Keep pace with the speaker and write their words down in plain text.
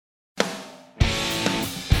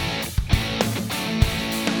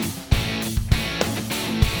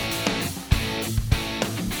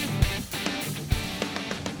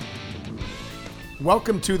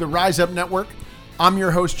Welcome to the Rise Up Network. I'm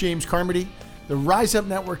your host, James Carmody. The Rise Up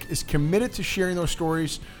Network is committed to sharing those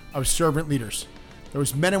stories of servant leaders,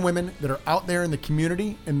 those men and women that are out there in the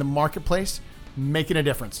community, in the marketplace, making a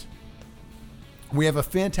difference. We have a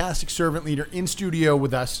fantastic servant leader in studio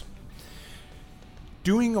with us,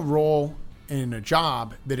 doing a role in a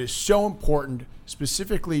job that is so important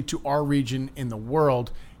specifically to our region in the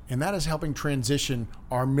world, and that is helping transition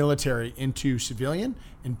our military into civilian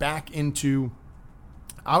and back into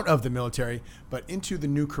out of the military, but into the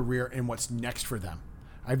new career and what's next for them.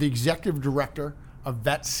 I have the executive director of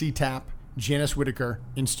Vet CTAP, Janice Whitaker,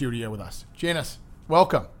 in studio with us. Janice,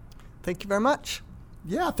 welcome. Thank you very much.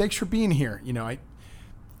 Yeah, thanks for being here. You know,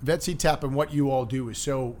 Vet CTAP and what you all do is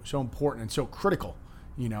so important and so critical,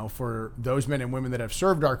 you know, for those men and women that have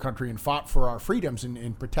served our country and fought for our freedoms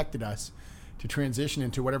and protected us to transition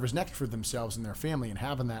into whatever's next for themselves and their family, and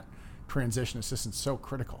having that transition assistance so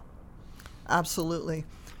critical. Absolutely.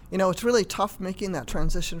 You know, it's really tough making that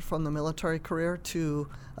transition from the military career to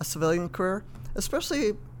a civilian career,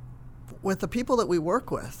 especially with the people that we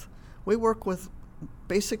work with. We work with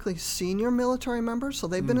basically senior military members, so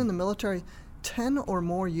they've been in the military 10 or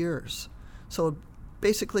more years. So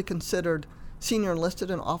basically considered senior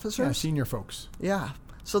enlisted and officers. Yeah, senior folks. Yeah.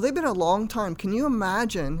 So they've been a long time. Can you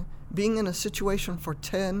imagine being in a situation for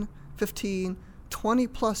 10, 15, 20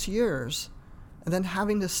 plus years and then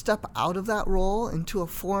having to step out of that role into a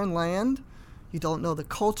foreign land? You don't know the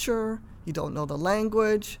culture, you don't know the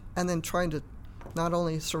language, and then trying to not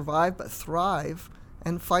only survive but thrive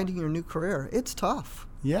and finding your new career. It's tough.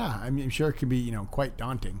 Yeah, I mean, I'm sure it can be, you know, quite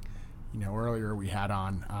daunting. You know, earlier we had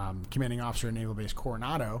on commanding officer at Naval Base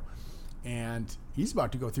Coronado, and he's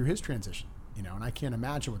about to go through his transition, you know, and I can't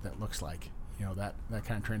imagine what that looks like, you know, that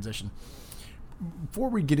kind of transition. Before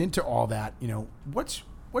we get into all that, you know, what's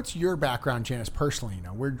your background, Janice, personally? You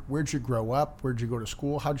know, where'd you grow up? Where'd you go to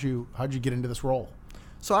school? How'd you get into this role?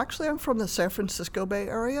 So actually, I'm from the San Francisco Bay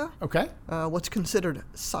Area. Okay. What's considered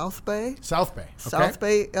South Bay. South Bay. Okay. South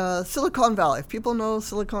Bay, Silicon Valley. If people know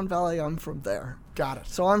Silicon Valley, I'm from there. Got it.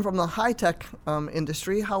 So I'm from the high-tech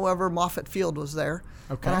industry. However, Moffett Field was there.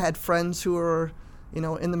 Okay. And I had friends who were, you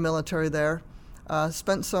know, in the military there.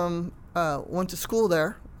 Went to school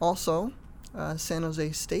there also, San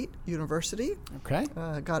Jose State University. Okay.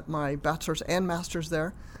 Got my bachelor's and master's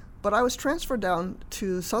there. But I was transferred down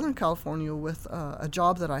to Southern California with a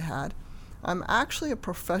job that I had. I'm actually a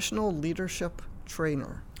professional leadership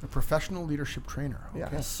trainer. A professional leadership trainer. Okay.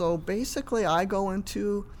 Yeah. So basically, I go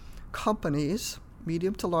into companies,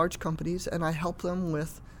 medium to large companies, and I help them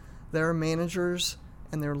with their managers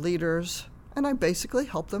and their leaders, and I basically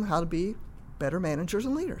help them how to be better managers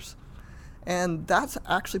and leaders. And that's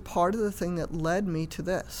actually part of the thing that led me to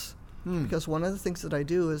this. Because one of the things that I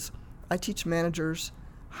do is I teach managers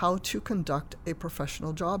how to conduct a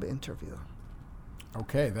professional job interview.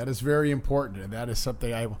 Okay, that is very important, and that is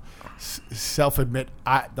something I will self-admit,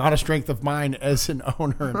 not a strength of mine as an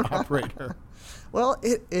owner and operator. Well,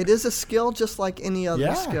 it is a skill just like any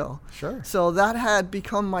other skill. Sure. So that had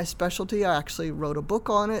become my specialty. I actually wrote a book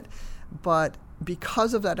on it, but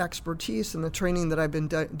because of that expertise and the training that I've been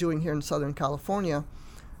doing here in Southern California,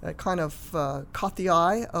 it kind of caught the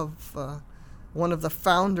eye of one of the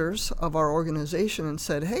founders of our organization and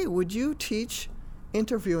said, hey, would you teach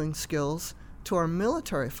interviewing skills to our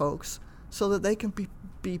military folks so that they can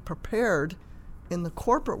be prepared in the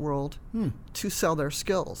corporate world to sell their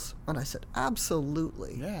skills? And I said,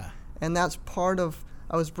 absolutely. Yeah. And that's part of,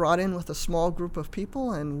 I was brought in with a small group of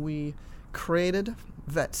people, and we created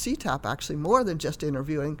Vet CTAP, actually more than just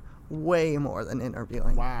interviewing, way more than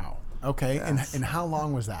interviewing. Wow. Okay. Yes. And how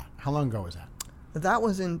long was that? How long ago was that? That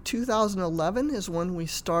was in 2011 is when we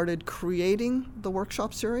started creating the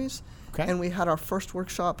workshop series. Okay. And we had our first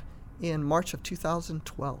workshop in March of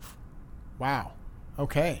 2012. Wow.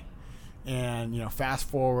 Okay. And, you know, fast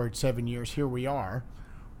forward 7 years, here we are.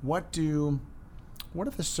 What do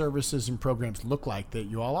the services and programs look like that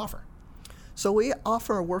you all offer? So we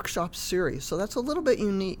offer a workshop series. So that's a little bit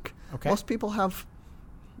unique. Okay. Most people have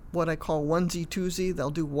what I call onesie twosie. They'll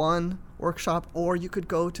do one workshop, or you could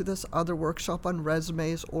go to this other workshop on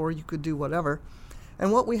resumes, or you could do whatever.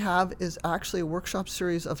 And what we have is actually a workshop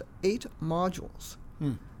series of 8 modules.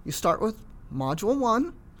 You start with module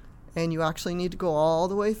 1, and you actually need to go all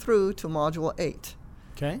the way through to module 8.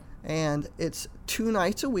 Okay. And it's 2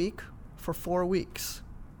 nights a week for 4 weeks.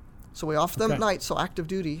 So we offer them at night so active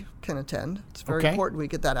duty can attend. It's very important we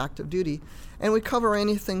get that active duty. And we cover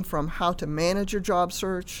anything from how to manage your job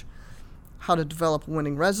search, how to develop a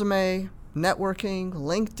winning resume, networking,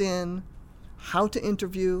 LinkedIn, how to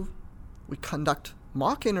interview. We conduct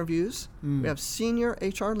mock interviews. We have senior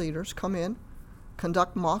HR leaders come in,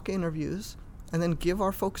 conduct mock interviews, and then give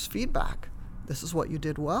our folks feedback. This is what you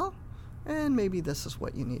did well, and maybe this is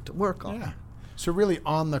what you need to work on. Yeah. So really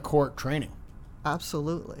on the court training.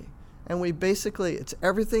 Absolutely. And we basically, it's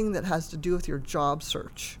everything that has to do with your job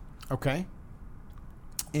search. Okay.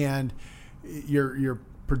 And your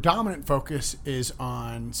predominant focus is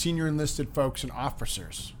on senior enlisted folks and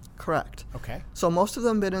officers. Correct. Okay. So most of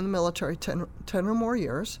them have been in the military 10 or more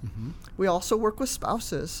years. Mm-hmm. We also work with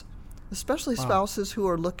spouses, especially spouses who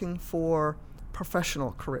are looking for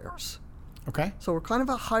professional careers. Okay. So we're kind of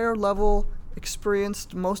a higher level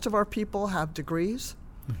experienced. Most of our people have degrees.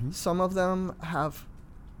 Mm-hmm. Some of them have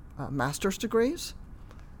master's degrees.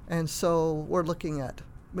 And so we're looking at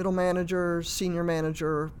middle managers, senior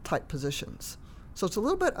manager type positions. So it's a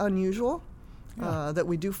little bit unusual that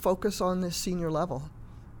we do focus on this senior level,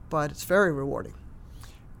 but it's very rewarding.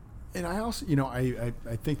 And I also, I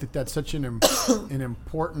think that that's such an an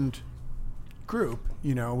important group.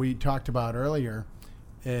 We talked about earlier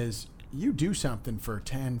is you do something for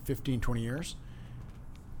 10, 15, 20 years,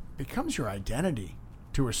 it becomes your identity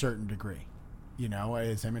to a certain degree.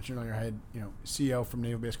 As I mentioned earlier, I had, CEO from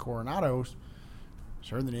Naval Base Coronado's,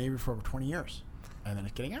 served in the Navy for over 20 years, and then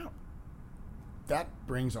it's getting out. That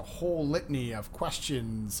brings a whole litany of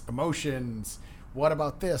questions, emotions. What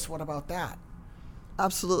about this? What about that?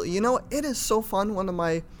 Absolutely. It is so fun. One of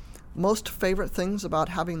my most favorite things about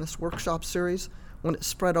having this workshop series, when it's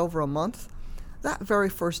spread over a month, that very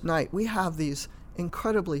first night, we have these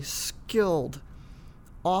incredibly skilled,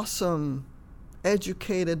 awesome,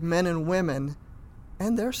 educated men and women,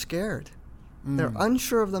 and they're scared. They're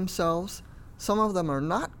unsure of themselves. Some of them are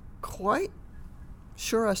not quite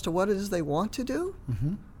sure as to what it is they want to do,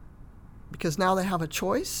 because now they have a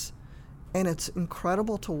choice. And it's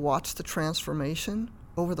incredible to watch the transformation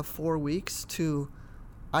over the 4 weeks to,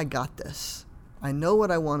 I got this. I know what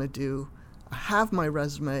I want to do. I have my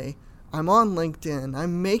resume. I'm on LinkedIn.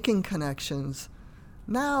 I'm making connections.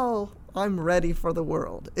 Now I'm ready for the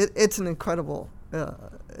world. It's an incredible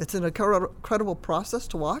process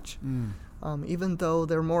to watch. Even though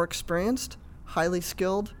they're more experienced, highly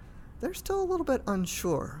skilled, they're still a little bit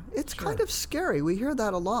unsure. It's kind of scary. We hear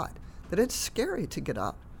that a lot, that it's scary to get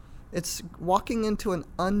up. It's walking into an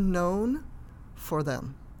unknown for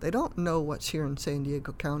them. They don't know what's here in San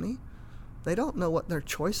Diego County. They don't know what their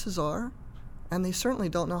choices are, and they certainly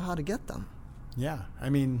don't know how to get them. Yeah. I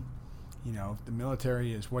mean, the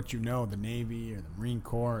military is what the Navy or the Marine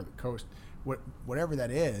Corps or the Coast, whatever that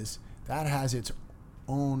is, that has its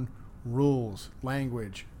own rules,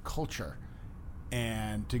 language, culture.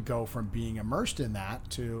 And to go from being immersed in that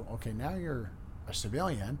to, okay, now you're a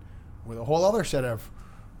civilian with a whole other set of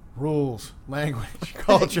rules, language,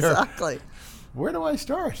 culture. Exactly. Where do I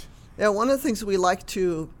start? Yeah, one of the things we like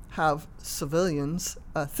to have civilians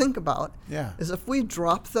think about is if we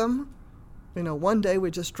drop them, one day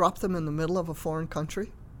we just drop them in the middle of a foreign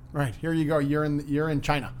country. Right. Here you go. You're in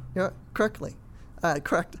China. Yeah,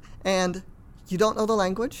 correct. And you don't know the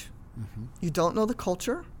language. You don't know the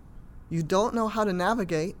culture. You don't know how to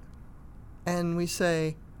navigate. And we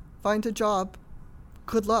say, find a job.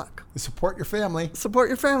 Good luck. Support your family. Support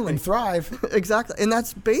your family. And thrive. Exactly. And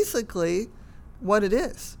that's basically what it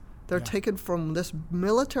is. They're taken from this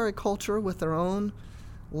military culture with their own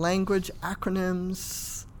language,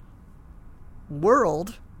 acronyms,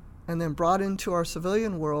 world, and then brought into our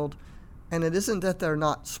civilian world. And it isn't that they're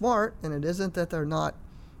not smart, and it isn't that they're not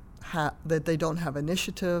that they don't have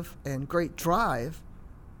initiative and great drive.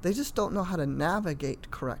 They just don't know how to navigate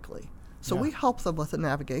correctly. So we help them with the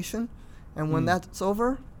navigation. And when that's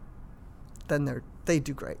over, then they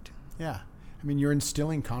do great. Yeah. I mean, you're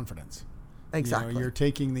instilling confidence. Exactly. You're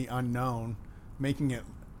taking the unknown, making it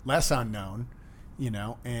less unknown,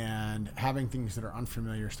 and having things that are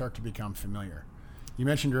unfamiliar start to become familiar. You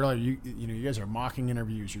mentioned earlier, you guys are mocking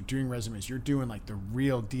interviews, you're doing resumes, you're doing like the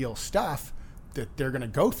real deal stuff that they're going to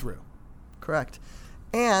go through. Correct.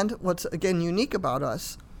 And what's, again, unique about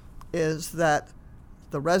us is that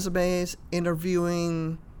the resumes,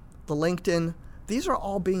 interviewing, the LinkedIn, these are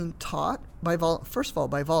all being taught by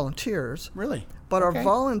volunteers. Really? But our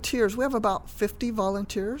volunteers, we have about 50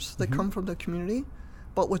 volunteers that come from the community.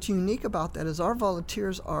 But what's unique about that is our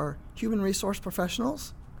volunteers are human resource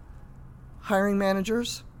professionals, hiring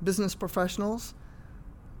managers, business professionals.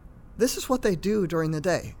 This is what they do during the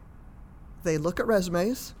day. They look at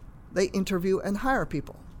resumes, they interview and hire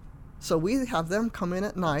people. So we have them come in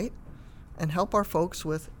at night and help our folks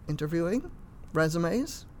with interviewing,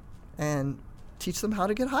 resumes, and teach them how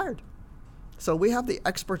to get hired. So we have the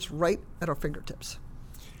experts right at our fingertips.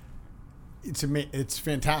 It's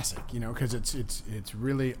fantastic, because it's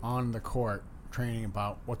really on the court training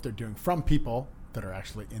about what they're doing from people that are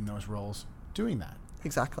actually in those roles doing that.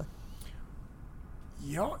 Exactly.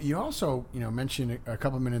 You also, mentioned a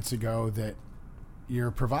couple minutes ago that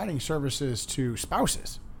you're providing services to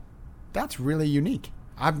spouses. That's really unique.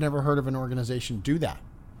 I've never heard of an organization do that.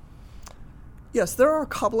 Yes, there are a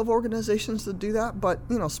couple of organizations that do that, but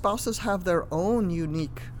spouses have their own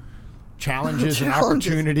unique challenges and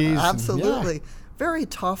opportunities. Absolutely. And, very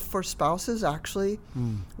tough for spouses, actually,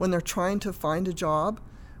 when they're trying to find a job,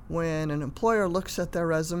 when an employer looks at their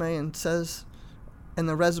resume and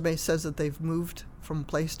the resume says that they've moved from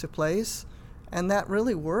place to place, and that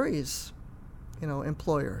really worries,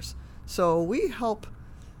 employers. So we help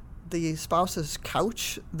the spouses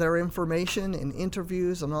couch their information in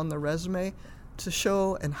interviews and on their resume to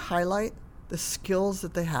show and highlight the skills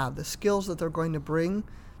that they have, the skills that they're going to bring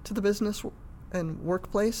to the business and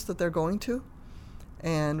workplace that they're going to,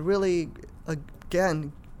 and really,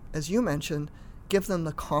 again, as you mentioned, give them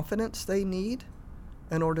the confidence they need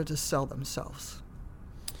in order to sell themselves.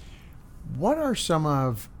 What are some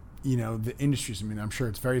of, the industries? I mean, I'm sure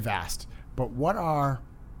it's very vast, but what are,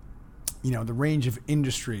 the range of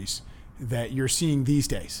industries that you're seeing these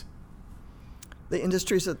days? The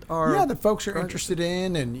industries that are... Yeah, that folks are interested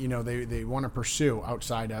in and, they want to pursue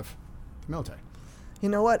outside of the military. You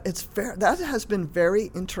know what? That has been very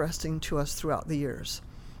interesting to us throughout the years.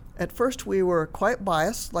 At first, we were quite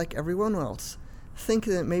biased, like everyone else,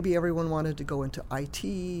 thinking that maybe everyone wanted to go into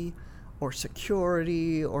IT or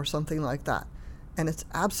security or something like that. And it's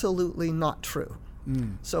absolutely not true.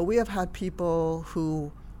 So we have had people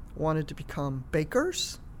who wanted to become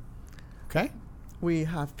bakers. Okay. We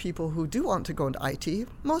have people who do want to go into IT.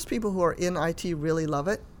 Most people who are in IT really love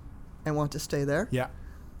it and want to stay there. Yeah.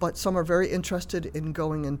 But some are very interested in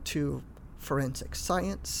going into forensic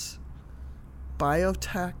science,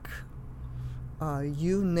 biotech,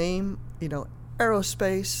 you name,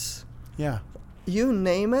 aerospace. Yeah. You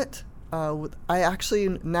name it. I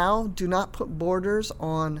actually now do not put borders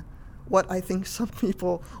on what I think some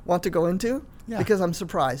people want to go into because I'm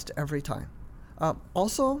surprised every time.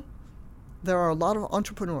 Also, there are a lot of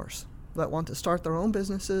entrepreneurs that want to start their own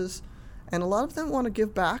businesses, and a lot of them want to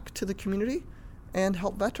give back to the community and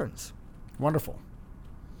help veterans. Wonderful.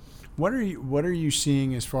 What are you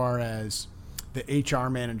seeing as far as the HR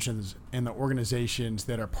managers and the organizations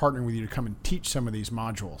that are partnering with you to come and teach some of these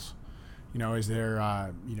modules? Is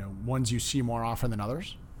there ones you see more often than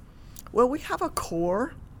others? Well, we have a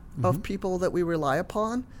core of people that we rely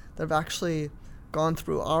upon that have actually gone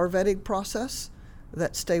through our vetting process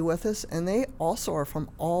that stay with us, and they also are from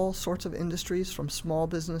all sorts of industries, from small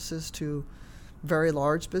businesses to very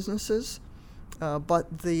large businesses.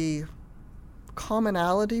 But the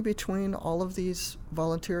commonality between all of these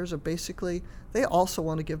volunteers are basically they also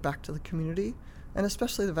want to give back to the community, and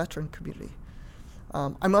especially the veteran community.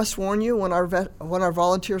 I must warn you, when our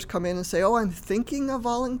volunteers come in and say, "Oh, I'm thinking of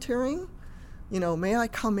volunteering, may I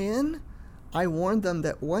come in?" I warn them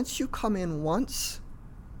that once you come in once,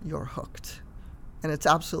 you're hooked. And it's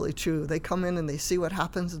absolutely true. They come in and they see what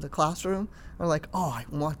happens in the classroom, and they're like, "Oh, I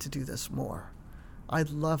want to do this more. I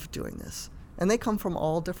love doing this." And they come from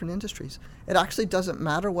all different industries. It actually doesn't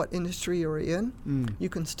matter what industry you're in. You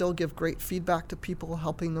can still give great feedback to people,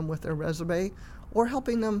 helping them with their resume or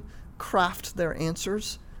helping them craft their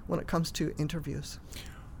answers when it comes to interviews.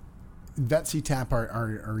 VetCTAP,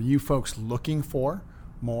 are you folks looking for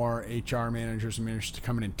more HR managers and managers to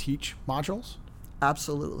come in and teach modules?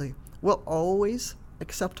 Absolutely. We'll always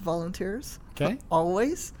accept volunteers. Okay.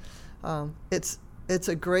 Always. It's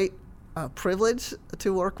a great privilege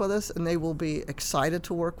to work with us, and they will be excited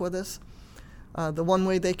to work with us. The one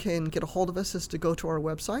way they can get a hold of us is to go to our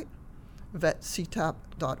website,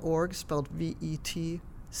 vetctap.org, spelled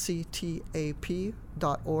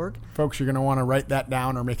VETCTAP.org. Folks, you're going to want to write that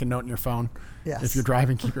down or make a note in your phone. Yes. If you're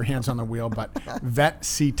driving, keep your hands on the wheel. But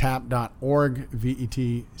vetctap.org,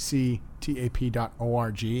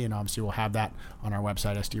 VETCTAP.org, and obviously we'll have that on our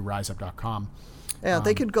website, sdriseup.com. Yeah,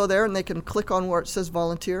 they can go there and they can click on where it says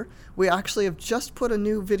volunteer. We actually have just put a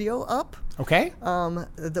new video up. Okay.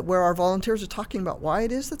 Where our volunteers are talking about why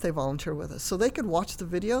it is that they volunteer with us. So they could watch the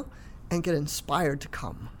video and get inspired to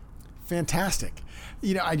come. Fantastic.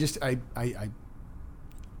 I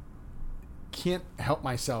can't help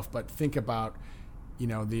myself but think about,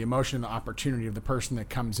 the emotion and the opportunity of the person that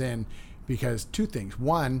comes in, because two things.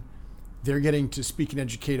 One, they're getting to speak and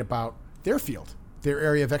educate about their field, their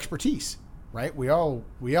area of expertise. Right? We all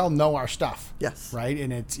know our stuff. Yes. Right?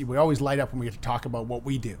 And we always light up when we get to talk about what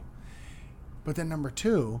we do. But then number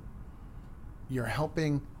two, you're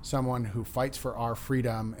helping someone who fights for our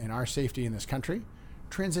freedom and our safety in this country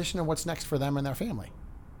transition to what's next for them and their family.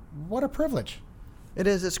 What a privilege. It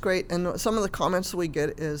is. It's great. And some of the comments we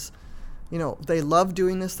get is, they love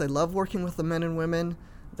doing this. They love working with the men and women.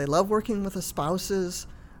 They love working with the spouses,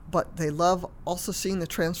 but they love also seeing the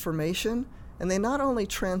transformation. And they not only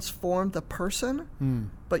transform the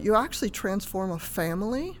person, but you actually transform a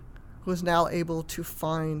family who is now able to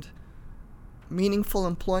find meaningful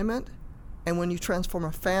employment. And when you transform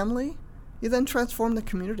a family, you then transform the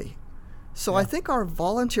community. So I think our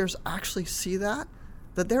volunteers actually see that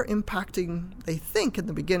they're impacting, they think in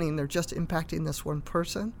the beginning they're just impacting this one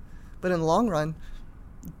person, but in the long run,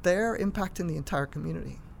 they're impacting the entire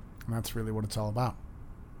community. And that's really what it's all about.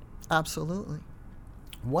 Absolutely.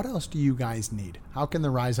 What else do you guys need? How can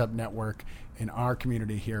the Rise Up Network in our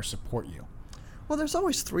community here support you? Well, there's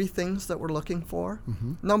always three things that we're looking for.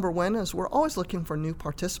 Number one is we're always looking for new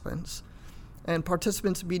participants. And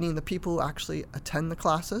participants meaning the people who actually attend the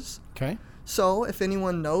classes. Okay. So if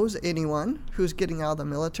anyone knows anyone who's getting out of the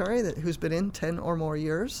military, who's been in 10 or more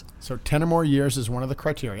years. So 10 or more years is one of the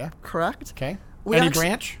criteria. Correct. Okay. Any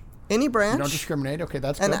branch? Any branch. You don't discriminate. Okay,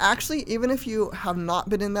 that's good. And actually, even if you have not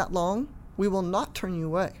been in that long, we will not turn you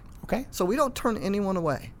away. Okay. So we don't turn anyone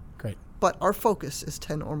away. Great. But our focus is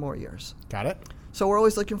 10 or more years. Got it. So we're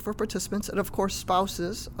always looking for participants and, of course,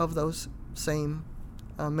 spouses of those same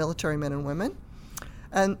military men and women.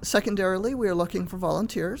 And secondarily, we are looking for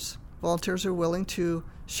volunteers. Volunteers are willing to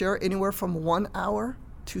share anywhere from 1 hour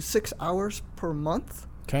to 6 hours per month.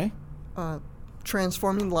 Okay.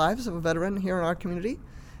 Transforming the lives of a veteran here in our community.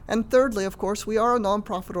 And thirdly, of course, we are a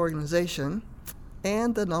nonprofit organization.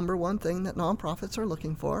 And the number one thing that nonprofits are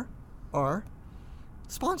looking for are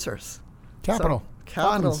sponsors. Capital.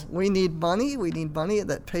 Capital. Funds. We need money. We need money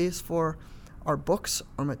that pays for our books,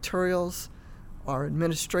 our materials, our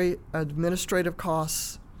administrative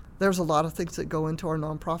costs. There's a lot of things that go into our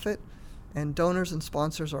nonprofit, and donors and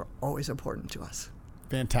sponsors are always important to us.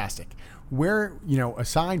 Fantastic. Where,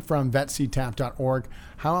 aside from vetctap.org,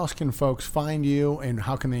 how else can folks find you and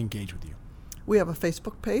how can they engage with you? We have a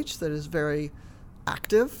Facebook page that is very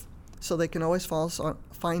active, so they can always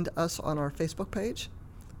find us on our Facebook page.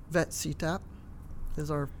 VetCTAP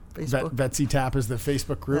is our Facebook. VetCTAP is the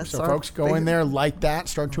Facebook group. So folks go in there, like that,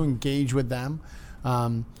 start to engage with them.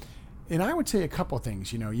 And I would say a couple of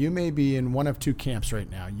things. You may be in one of two camps right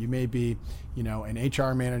now. You may be, an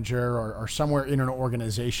HR manager or somewhere in an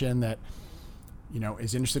organization that,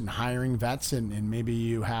 is interested in hiring vets, and maybe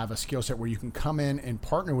you have a skill set where you can come in and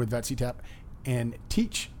partner with VetCTAP and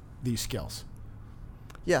teach these skills.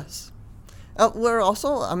 Yes. We're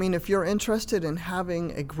also, if you're interested in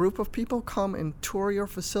having a group of people come and tour your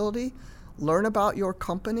facility, learn about your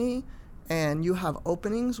company, and you have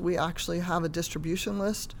openings, we actually have a distribution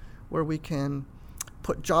list where we can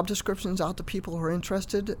put job descriptions out to people who are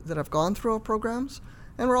interested that have gone through our programs.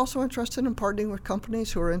 And we're also interested in partnering with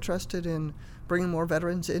companies who are interested in bringing more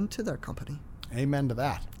veterans into their company. Amen to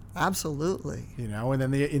that. Absolutely. And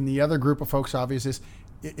then in the other group of folks, obviously, is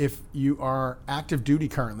if you are active duty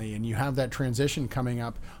currently and you have that transition coming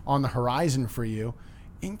up on the horizon for you,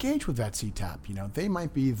 engage with VetCTAP. They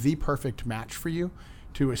might be the perfect match for you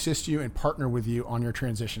to assist you and partner with you on your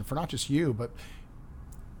transition for not just you, but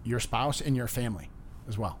your spouse and your family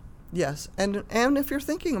as well. Yes. And if you're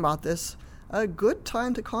thinking about this, a good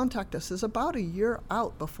time to contact us is about a year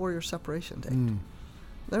out before your separation date.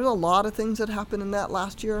 There's a lot of things that happened in that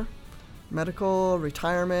last year. Medical,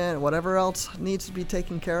 retirement, whatever else needs to be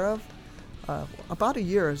taken care of. About a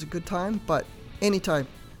year is a good time, but anytime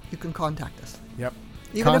you can contact us. Yep.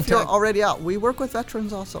 Even if you're already out. We work with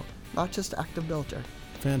veterans also, not just active military.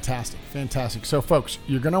 Fantastic. So folks,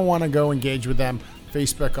 you're going to want to go engage with them.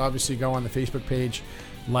 Facebook, obviously go on the Facebook page,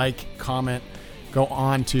 like, comment, go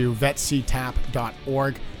on to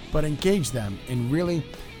vetctap.org, but engage them and really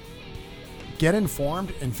get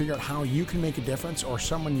informed and figure out how you can make a difference or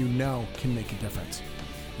someone can make a difference.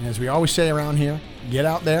 And as we always say around here, get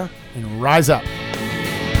out there and rise up.